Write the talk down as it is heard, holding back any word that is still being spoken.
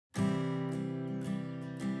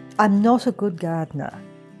I'm not a good gardener,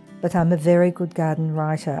 but I'm a very good garden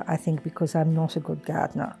writer, I think, because I'm not a good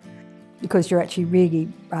gardener. Because you're actually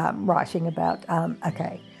really writing about,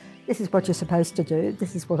 okay, this is what you're supposed to do,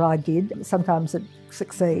 this is what I did. Sometimes it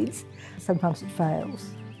succeeds, sometimes it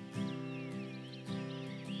fails.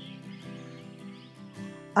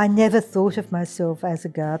 I never thought of myself as a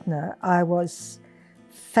gardener. I was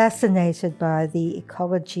fascinated by the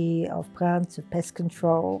ecology of plants, of pest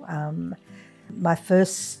control. My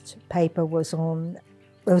first paper was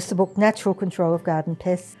the book Natural Control of Garden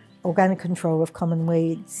Pests, Organic Control of Common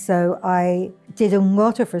Weeds. So I did a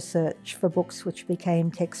lot of research for books which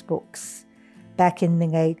became textbooks back in the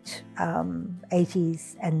late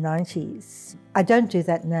 80s and 90s. I don't do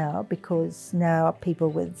that now because now people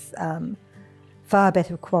with far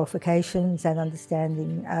better qualifications and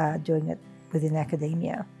understanding are doing it within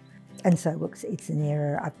academia. And so it's an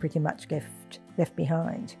era I've pretty much left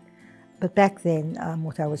behind. But back then,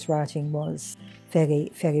 what I was writing was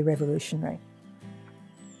fairly revolutionary.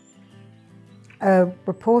 A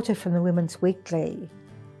reporter from the Women's Weekly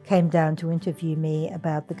came down to interview me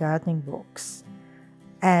about the gardening books.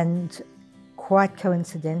 And quite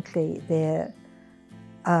coincidentally, their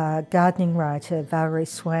gardening writer, Valerie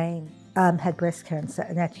Swain, had breast cancer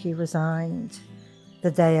and actually resigned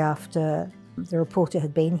the day after the reporter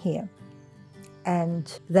had been here.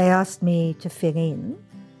 And they asked me to fill in,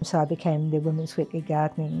 so I became the Women's Weekly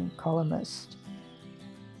gardening columnist.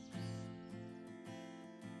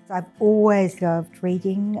 I've always loved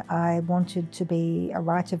reading. I wanted to be a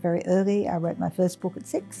writer very early. I wrote my first book at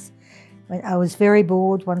 6 when I was very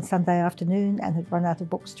bored one Sunday afternoon and had run out of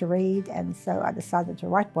books to read, and so I decided to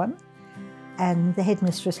write one. And the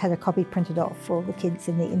headmistress had a copy printed off for all the kids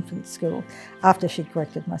in the infant school after she'd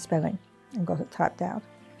corrected my spelling and got it typed out.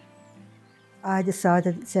 I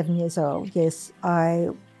decided at 7 years old, yes, I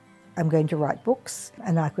am going to write books,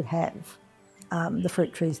 and I could have the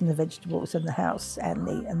fruit trees and the vegetables and the house and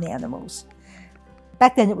the animals.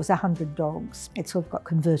 Back then it was 100 dogs. It sort of got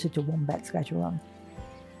converted to wombats later on.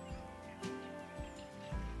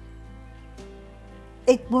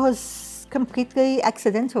 It was completely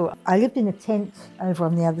accidental. I lived in a tent over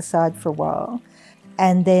on the other side for a while,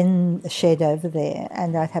 and then a shed over there,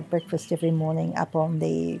 and I'd have breakfast every morning up on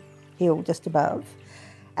the hill just above.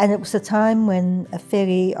 And it was a time when a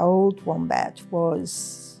fairly old wombat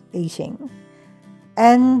was eating.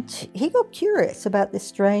 And he got curious about this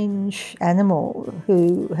strange animal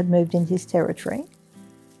who had moved into his territory.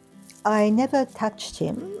 I never touched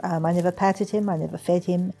him, I never patted him, I never fed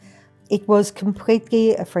him. It was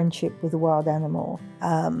completely a friendship with a wild animal.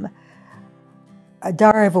 A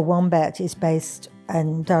Diary of a Wombat is based,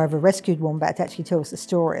 and Diary of a Rescued Wombat actually tells the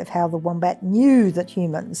story of how the wombat knew that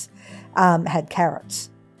humans had carrots,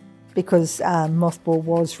 because Mothball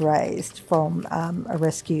was raised from a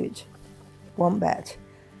rescued wombat.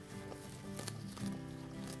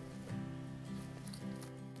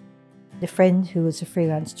 A friend who was a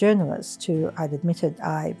freelance journalist, who I'd admitted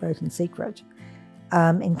I wrote in secret,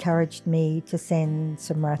 encouraged me to send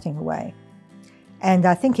some writing away. And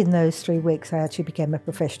I think in those 3 weeks I actually became a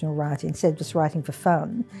professional writer, instead of just writing for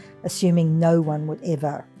fun, assuming no one would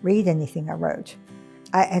ever read anything I wrote.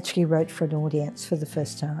 I actually wrote for an audience for the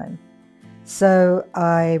first time. So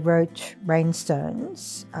I wrote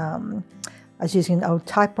Rainstones. I was using an old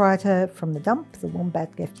typewriter from the dump. The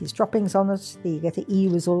wombat left his droppings on it. The letter E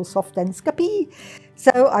was all soft and skippy.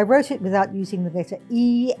 So I wrote it without using the letter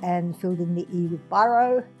E and filled in the E with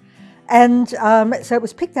biro. And so it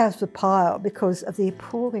was picked out of the pile because of the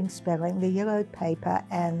appalling spelling, the yellowed paper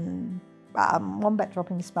and wombat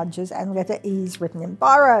dropping smudges and letter E's written in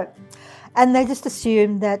biro. And they just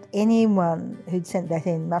assumed that anyone who'd sent that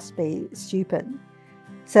in must be stupid.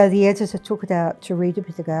 So the editor took it out to read a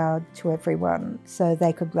bit aloud to everyone so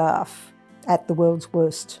they could laugh at the world's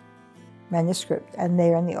worst manuscript. And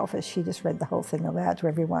there in the office, she just read the whole thing aloud to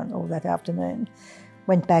everyone all that afternoon.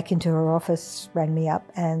 Went back into her office, rang me up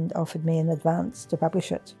and offered me an advance to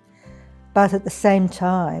publish it. But at the same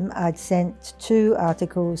time, I'd sent 2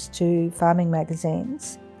 articles to farming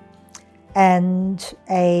magazines and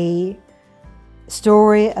a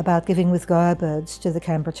story about living with lyrebirds to the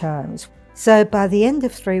Canberra Times. So by the end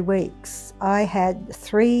of 3 weeks, I had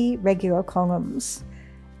 3 regular columns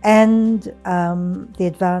and the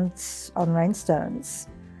advance on Rainstones,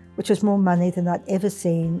 which was more money than I'd ever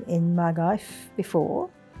seen in my life before.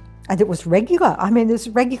 And it was regular. I mean, there's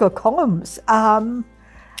regular columns. And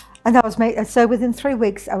I was so within 3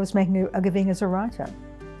 weeks, I was making a living as a writer.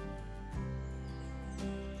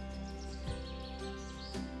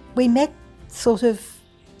 We met sort of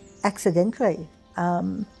accidentally.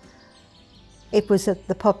 It was at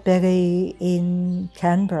the Potbelly in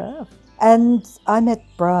Canberra. And I met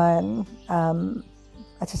Brian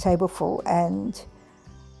at a tableful, and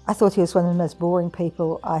I thought he was one of the most boring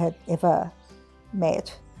people I had ever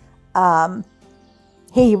met.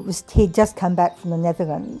 He'd just come back from the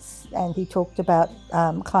Netherlands, and he talked about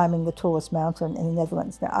climbing the tallest mountain in the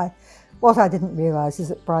Netherlands. Now, what I didn't realise is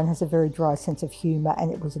that Brian has a very dry sense of humour,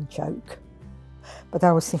 and it was a joke. But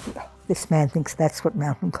I was thinking, oh, this man thinks that's what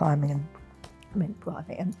mountain climbing meant,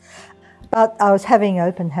 Brian. But I was having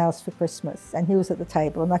open house for Christmas, and he was at the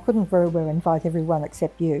table, and I couldn't very well invite everyone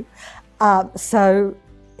except you. So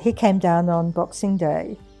he came down on Boxing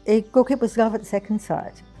Day. Look, it was love at second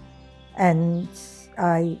sight. And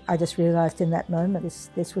I just realised in that moment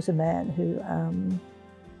this was a man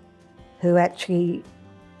who actually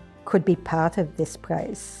could be part of this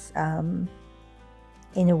place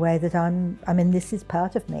in a way that this is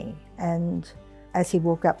part of me. And as he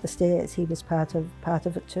walked up the stairs, he was part of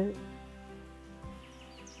it too.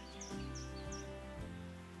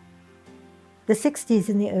 The 60s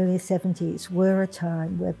and the early 70s were a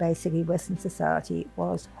time where basically Western society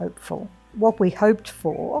was hopeful. What we hoped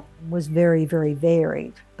for was very, very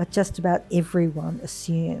varied, but just about everyone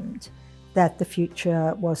assumed that the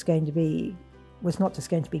future was not just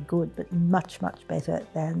going to be good, but much, much better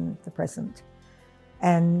than the present.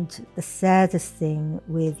 And the saddest thing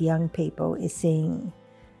with young people is seeing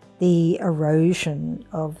the erosion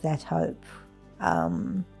of that hope.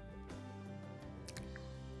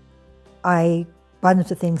 One of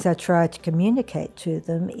the things I try to communicate to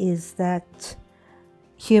them is that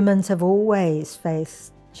humans have always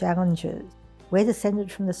faced challenges. We're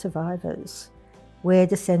descended from the survivors. We're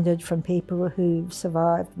descended from people who've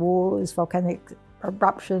survived wars, volcanic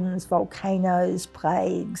eruptions, volcanoes,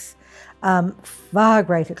 plagues, far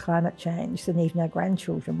greater climate change than even our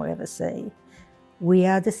grandchildren will ever see. We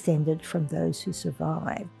are descended from those who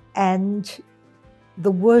survived. And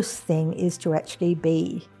the worst thing is to actually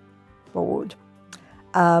be bored.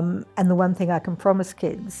 And the one thing I can promise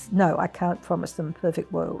kids, no, I can't promise them a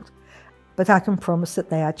perfect world, but I can promise that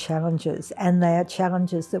they are challenges, and they are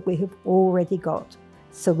challenges that we have already got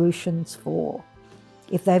solutions for.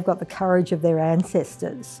 If they've got the courage of their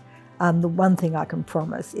ancestors, the one thing I can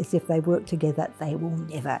promise is if they work together, they will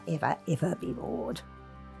never, ever, ever be bored.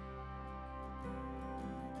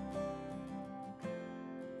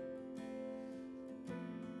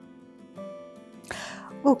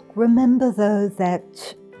 Look, remember though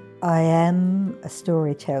that I am a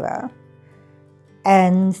storyteller,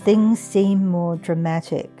 and things seem more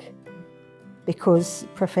dramatic because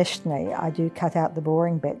professionally I do cut out the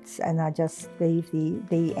boring bits and I just leave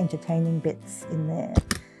the entertaining bits in there.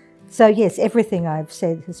 So yes, everything I've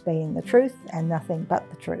said has been the truth and nothing but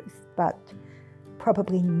the truth, but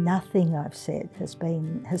probably nothing I've said has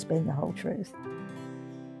been the whole truth.